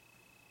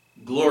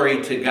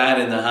Glory to God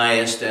in the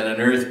highest, and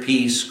on earth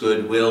peace,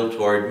 goodwill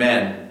toward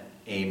men.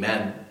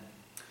 Amen.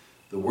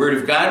 The Word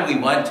of God we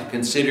want to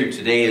consider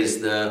today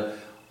is the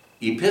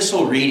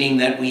epistle reading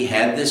that we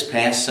had this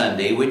past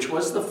Sunday, which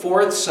was the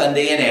fourth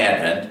Sunday in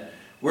Advent.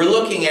 We're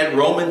looking at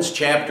Romans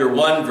chapter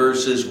 1,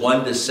 verses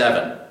 1 to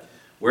 7,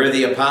 where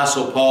the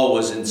Apostle Paul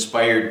was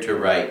inspired to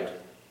write,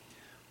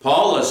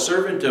 Paul, a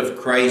servant of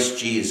Christ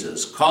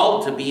Jesus,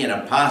 called to be an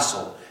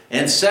apostle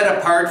and set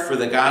apart for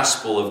the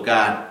gospel of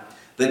God,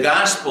 the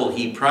gospel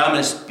he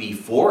promised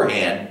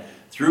beforehand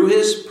through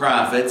his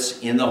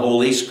prophets in the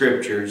Holy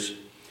Scriptures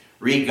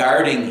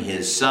regarding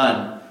his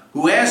Son,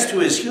 who as to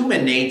his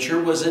human nature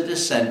was a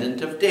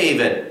descendant of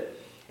David,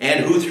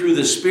 and who through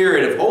the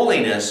Spirit of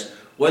holiness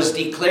was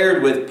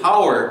declared with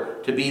power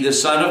to be the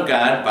Son of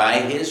God by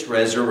his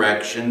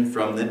resurrection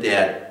from the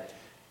dead,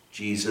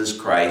 Jesus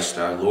Christ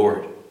our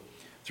Lord.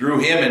 Through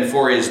him and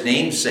for his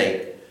name's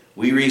sake,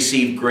 we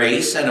receive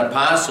grace and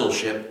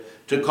apostleship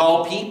to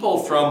call people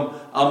from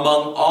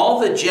among all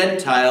the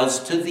Gentiles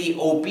to the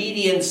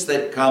obedience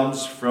that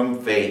comes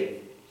from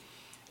faith.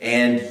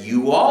 And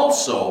you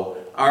also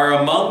are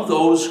among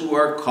those who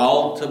are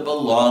called to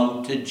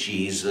belong to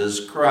Jesus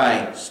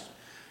Christ.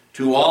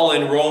 To all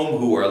in Rome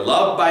who are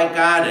loved by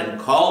God and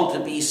called to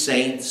be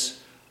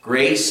saints,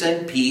 grace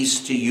and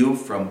peace to you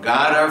from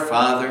God our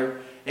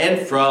Father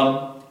and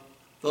from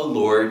the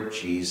Lord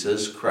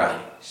Jesus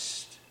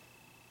Christ.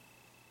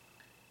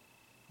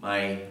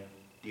 My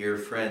dear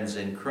friends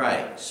in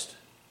Christ,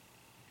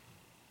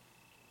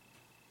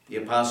 the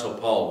Apostle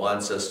Paul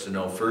wants us to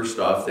know first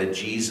off that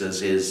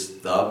Jesus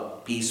is the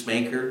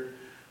peacemaker.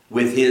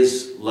 With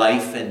his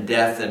life and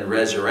death and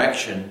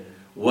resurrection,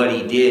 what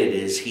he did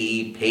is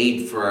he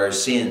paid for our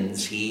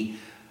sins. He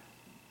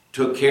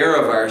took care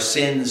of our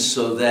sins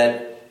so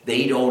that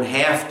they don't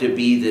have to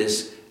be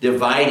this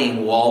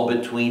dividing wall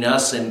between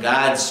us and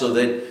God, so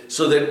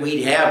that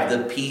we'd have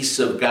the peace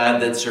of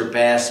God that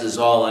surpasses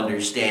all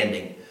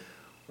understanding.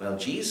 Well,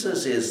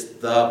 Jesus is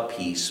the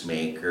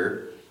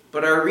peacemaker,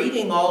 but our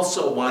reading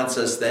also wants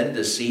us then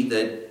to see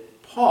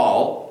that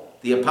Paul,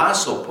 the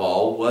Apostle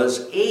Paul,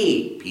 was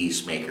a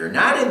peacemaker.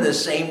 Not in the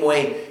same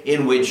way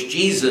in which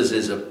Jesus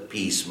is a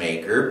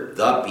peacemaker,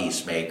 the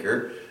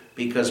peacemaker,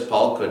 because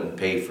Paul couldn't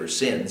pay for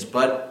sins,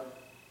 but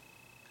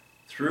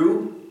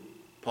through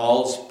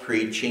Paul's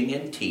preaching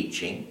and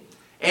teaching,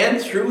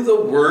 and through the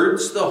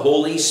words the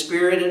Holy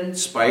Spirit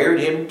inspired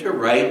him to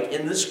write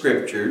in the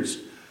Scriptures,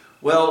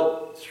 well,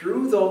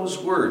 through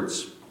those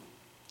words,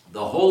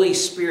 the Holy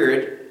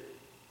Spirit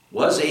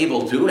was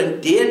able to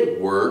and did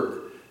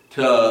work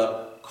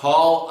to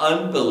call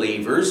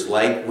unbelievers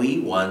like we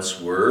once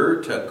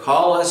were, to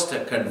call us,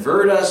 to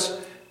convert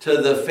us to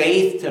the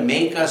faith, to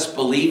make us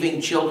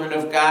believing children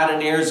of God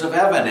and heirs of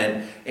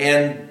heaven.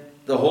 And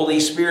the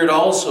Holy Spirit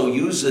also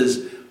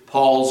uses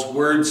Paul's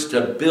words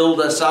to build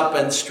us up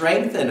and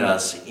strengthen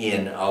us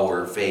in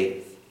our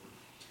faith.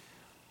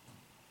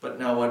 But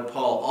now what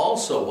Paul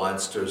also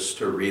wants us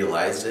to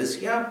realize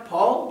is,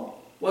 Paul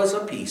was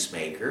a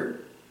peacemaker,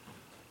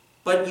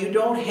 but you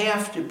don't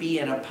have to be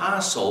an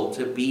apostle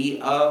to be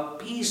a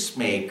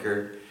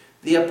peacemaker.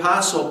 The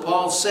Apostle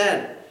Paul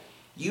said,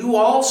 you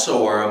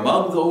also are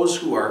among those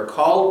who are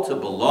called to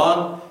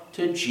belong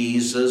to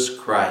Jesus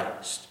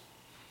Christ.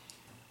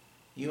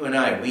 You and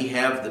I, we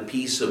have the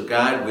peace of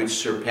God which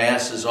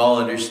surpasses all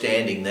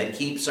understanding, that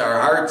keeps our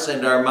hearts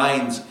and our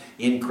minds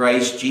in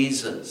Christ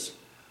Jesus.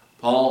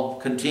 Paul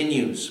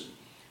continues,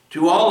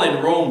 to all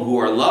in Rome who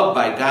are loved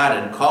by God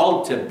and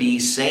called to be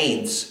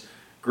saints,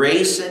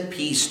 grace and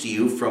peace to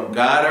you from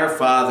God our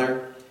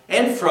Father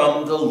and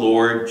from the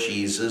Lord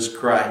Jesus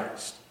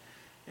Christ.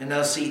 And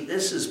now see,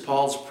 this is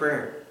Paul's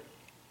prayer.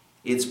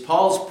 It's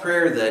Paul's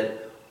prayer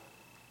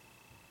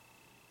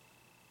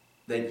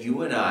that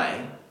you and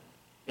I,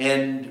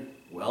 and,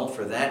 well,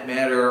 for that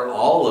matter,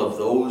 all of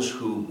those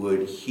who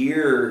would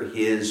hear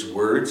his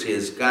words,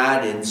 his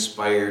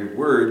God-inspired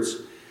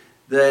words,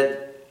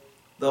 that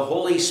the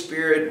Holy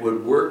Spirit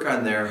would work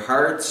on their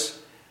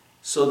hearts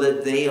so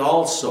that they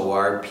also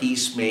are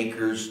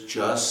peacemakers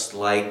just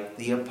like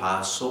the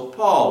Apostle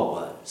Paul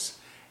was.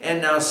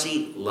 And now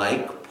see,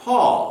 like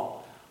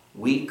Paul,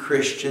 we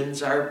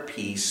Christians are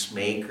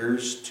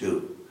peacemakers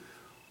too.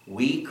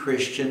 We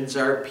Christians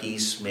are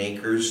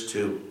peacemakers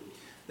too.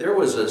 There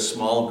was a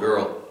small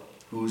girl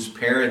whose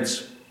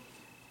parents,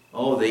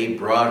 they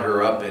brought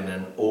her up in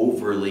an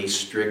overly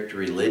strict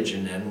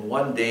religion, and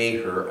one day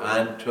her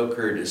aunt took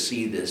her to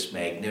see this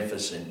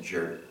magnificent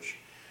church.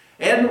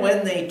 And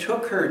when they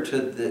took her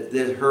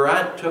to her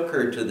aunt took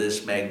her to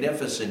this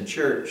magnificent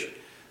church,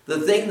 the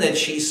thing that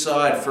she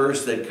saw at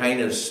first that kind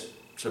of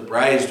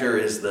surprised her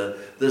is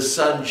the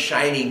sun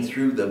shining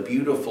through the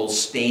beautiful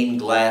stained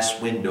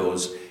glass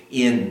windows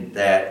in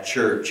that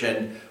church.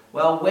 And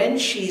well, when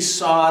she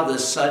saw the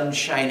sun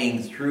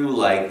shining through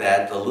like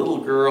that, the little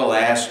girl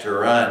asked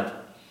her aunt,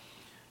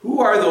 who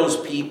are those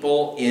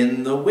people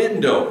in the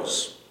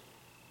windows?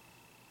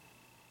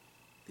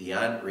 The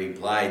aunt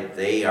replied,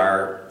 they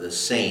are the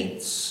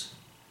saints.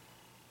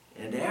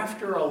 And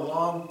after a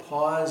long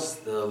pause,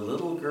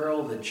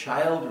 the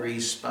child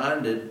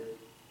responded,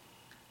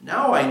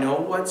 "Now I know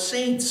what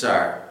saints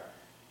are.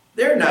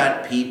 They're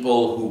not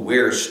people who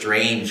wear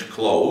strange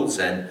clothes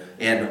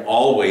and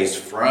always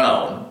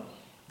frown.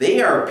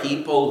 They are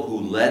people who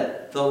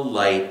let the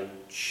light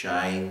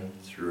shine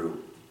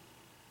through."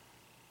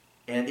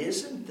 And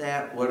isn't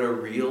that what a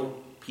real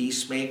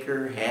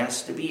peacemaker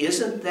has to be?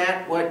 Isn't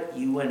that what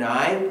you and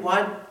I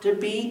want to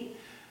be?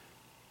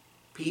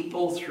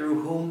 People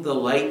through whom the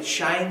light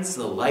shines,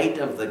 the light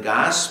of the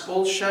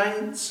gospel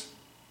shines,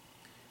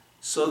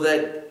 so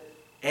that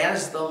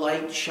as the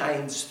light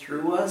shines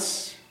through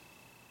us,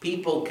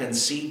 people can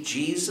see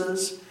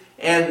Jesus,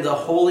 and the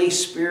Holy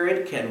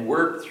Spirit can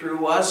work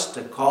through us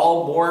to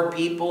call more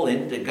people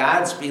into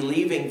God's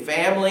believing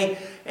family,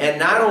 and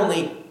not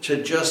only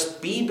to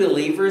just be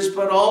believers,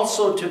 but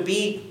also to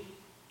be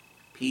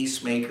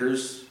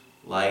peacemakers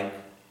like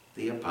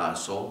the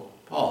Apostle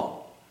Paul.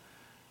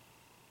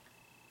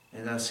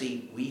 And now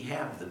see, we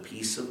have the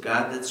peace of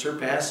God that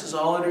surpasses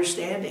all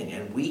understanding,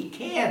 and we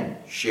can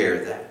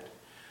share that.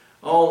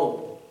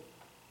 Oh,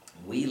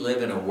 we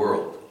live in a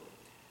world.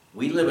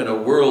 We live in a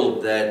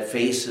world that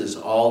faces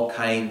all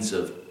kinds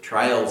of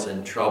trials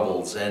and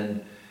troubles,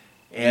 and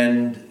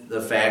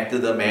the fact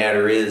of the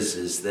matter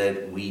is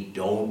that we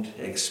don't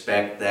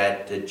expect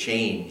that to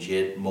change.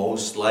 It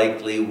most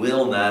likely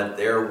will not.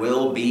 There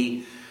will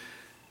be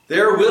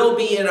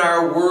in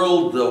our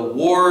world the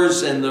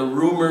wars and the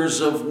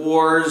rumors of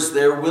wars.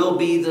 There will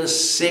be the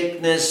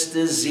sickness,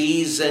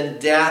 disease, and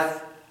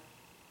death.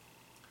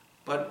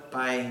 But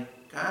by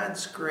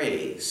God's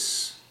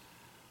grace,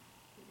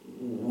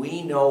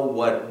 we know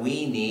what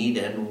we need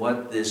and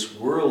what this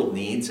world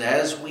needs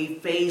as we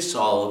face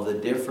all of the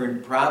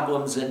different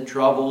problems and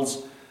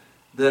troubles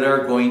that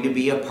are going to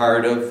be a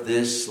part of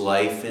this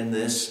life in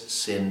this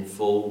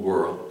sinful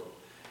world.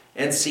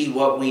 And see,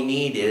 what we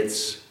need,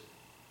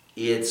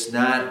 it's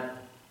not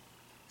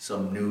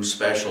some new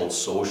special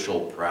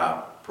social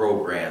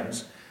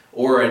programs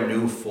or a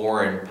new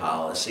foreign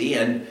policy.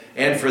 And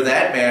for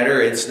that matter,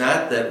 it's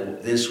not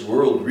that this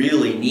world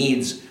really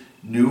needs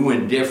new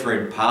and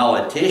different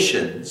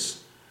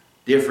politicians,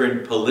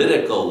 different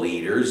political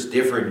leaders,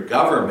 different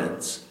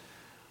governments.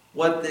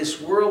 What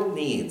this world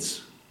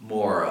needs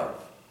more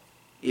of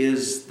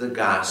is the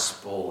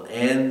gospel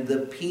and the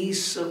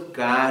peace of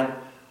God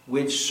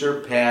which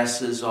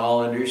surpasses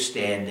all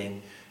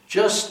understanding.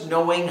 Just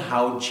knowing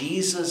how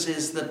Jesus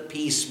is the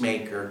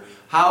peacemaker,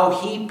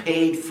 how he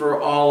paid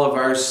for all of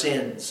our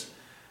sins.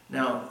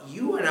 Now,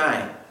 you and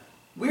I,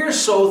 we're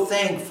so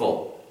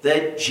thankful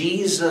that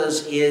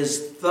Jesus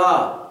is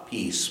the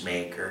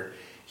peacemaker.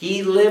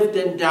 He lived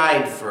and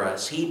died for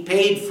us. He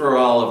paid for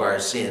all of our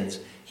sins.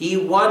 He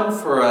won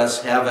for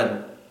us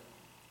heaven.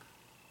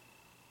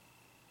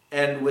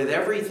 And with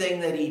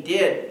everything that he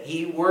did,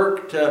 he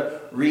worked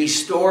to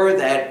restore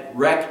that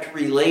wrecked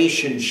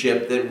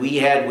relationship that we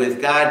had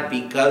with God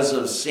because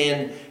of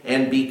sin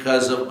and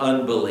because of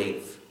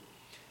unbelief.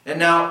 And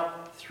now,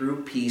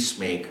 through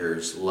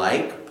peacemakers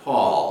like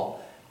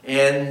Paul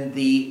and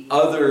the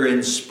other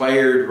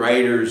inspired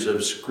writers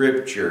of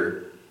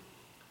Scripture,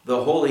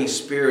 the Holy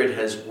Spirit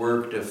has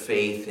worked a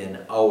faith in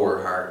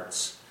our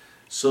hearts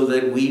so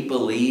that we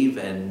believe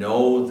and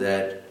know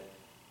that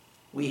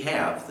we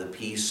have the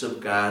peace of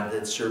God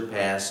that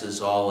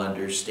surpasses all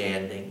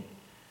understanding.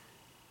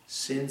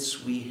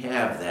 Since we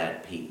have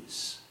that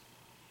peace,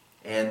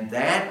 and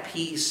that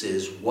peace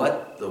is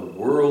what the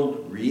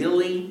world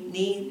really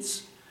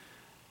needs,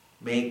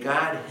 may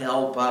God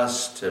help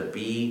us to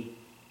be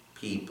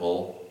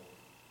people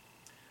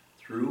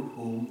through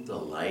whom the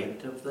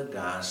light of the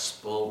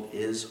gospel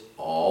is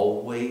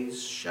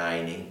always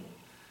shining,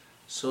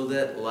 so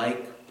that,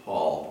 like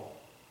Paul,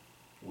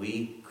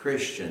 we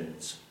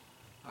Christians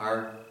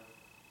are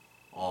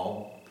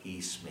all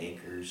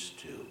peacemakers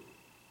too.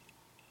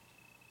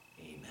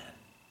 Amen.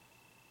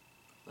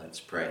 Let's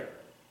pray.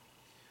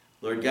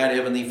 Lord God,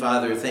 Heavenly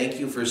Father, thank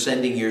you for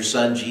sending your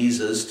Son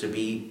Jesus to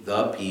be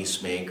the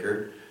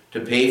peacemaker,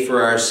 to pay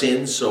for our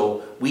sins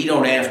so we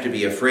don't have to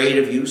be afraid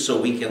of you, so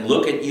we can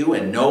look at you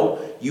and know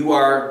you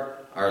are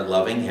our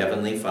loving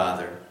Heavenly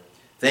Father.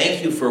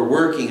 Thank you for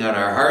working on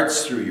our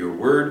hearts through your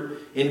word,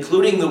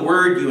 including the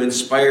word you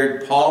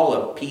inspired Paul,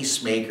 a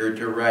peacemaker,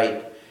 to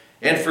write,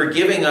 and for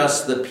giving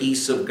us the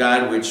peace of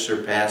God which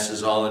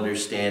surpasses all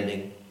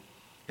understanding.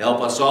 Help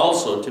us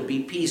also to be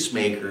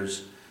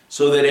peacemakers,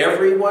 so that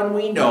everyone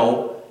we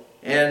know,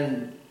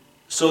 and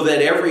so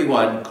that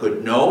everyone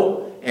could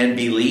know and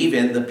believe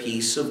in the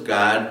peace of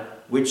God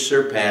which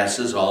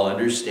surpasses all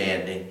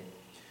understanding.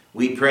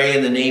 We pray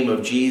in the name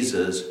of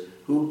Jesus,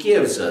 who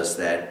gives us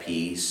that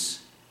peace.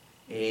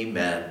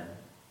 Amen.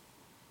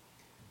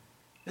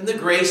 And the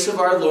grace of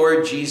our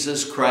Lord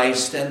Jesus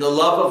Christ, and the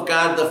love of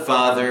God the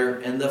Father,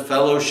 and the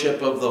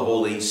fellowship of the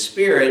Holy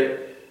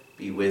Spirit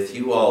be with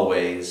you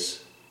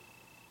always.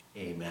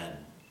 Amen.